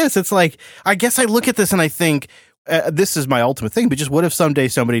 But with this, it's like, I guess I look at this and I think, this is my ultimate thing, but just what if someday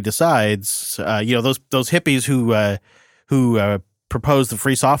somebody decides, those hippies who propose the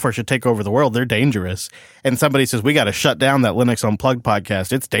free software should take over the world, they're dangerous. And somebody says, we got to shut down that Linux Unplugged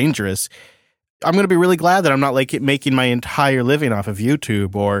podcast. It's dangerous. I'm going to be really glad that I'm not making my entire living off of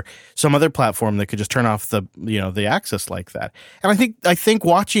YouTube or some other platform that could just turn off the access like that. And I think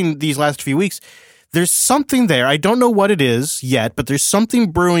watching these last few weeks, there's something there. I don't know what it is yet, but there's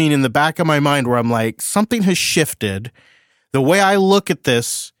something brewing in the back of my mind where I'm like, something has shifted. The way I look at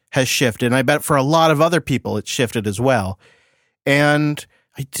this has shifted. And I bet for a lot of other people, it's shifted as well. And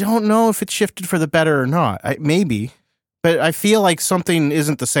I don't know if it's shifted for the better or not. Maybe, but I feel like something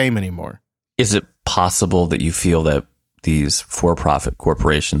isn't the same anymore. Is it possible that you feel that these for-profit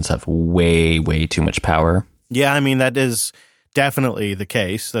corporations have way, way too much power? Yeah, I mean, that is definitely the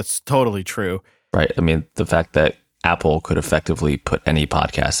case. That's totally true. Right. I mean, the fact that Apple could effectively put any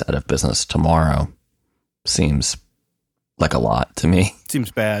podcast out of business tomorrow seems like a lot to me.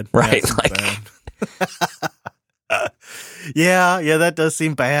 Seems bad. Right. Bad. Yeah, that does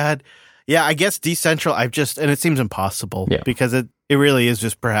seem bad. Yeah, I guess decentral. And it seems impossible because it really is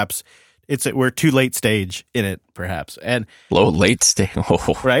just perhaps we're too late stage in it, perhaps. And late stage,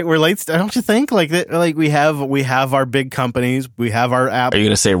 right? We're late. Don't you think? Like we have our big companies, we have our app. Are you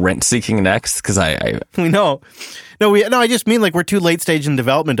going to say rent seeking next? Because we know. No, I just mean like we're too late stage in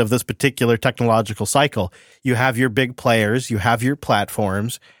development of this particular technological cycle. You have your big players, you have your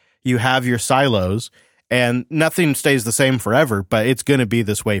platforms, you have your silos. And nothing stays the same forever, but it's going to be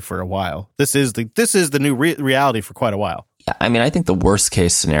this way for a while. This is the new reality for quite a while. Yeah, I mean, I think the worst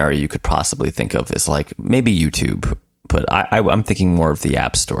case scenario you could possibly think of is like maybe YouTube, but I'm thinking more of the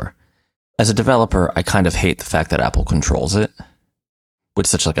App Store. As a developer, I kind of hate the fact that Apple controls it with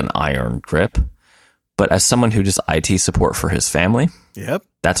such like an iron grip. But as someone who does IT support for his family,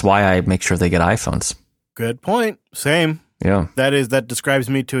 that's why I make sure they get iPhones. Good point. Same. Yeah. That describes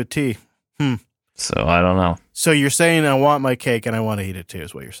me to a T. So I don't know. So you're saying I want my cake and I want to eat it too,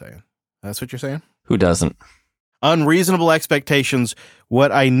 is what you're saying. That's what you're saying? Who doesn't? Unreasonable expectations.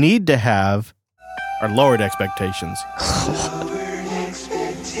 What I need to have are lowered expectations.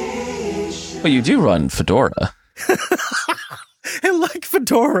 Well, you do run Fedora. I like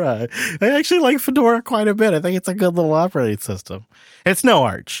Fedora. I actually like Fedora quite a bit. I think it's a good little operating system. It's no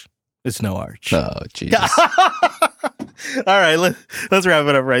Arch. Oh, Jesus. All right, let's wrap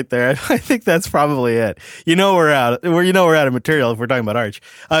it up right there. I think that's probably it. We're out of material if we're talking about Arch.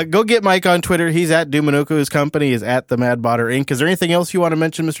 Go get Mike on Twitter. He's at Dumanuku. His company is at the Mad Botter Inc. Is there anything else you want to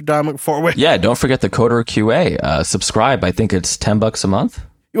mention, Mr. Dominic, before we... Yeah, don't forget the Coder QA. Subscribe. I think it's $10 a month.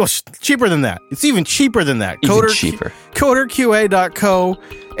 Well, cheaper than that. It's even cheaper than that. Cheaper. CoderQA.co.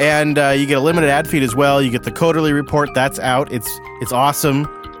 And you get a limited ad feed as well. You get the Coderly report. That's out. It's awesome.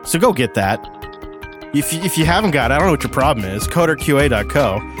 So go get that. If you haven't got it, I don't know what your problem is.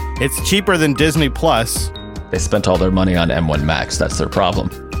 CoderQA.co. It's cheaper than Disney Plus. They spent all their money on M1 Max. That's their problem.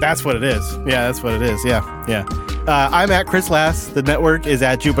 That's what it is. Yeah, that's what it is. Yeah. I'm at Chris Lass. The network is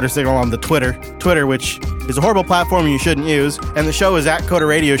at Jupiter Signal on the Twitter, which is a horrible platform you shouldn't use, and the show is at Coder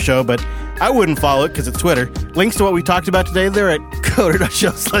Radio Show, but I wouldn't follow it because it's Twitter. Links to what we talked about today, they're at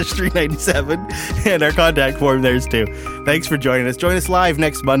coder.show/397, and our contact form there's too. Thanks for joining us. Join us live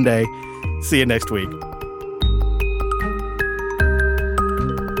next Monday. See you next week.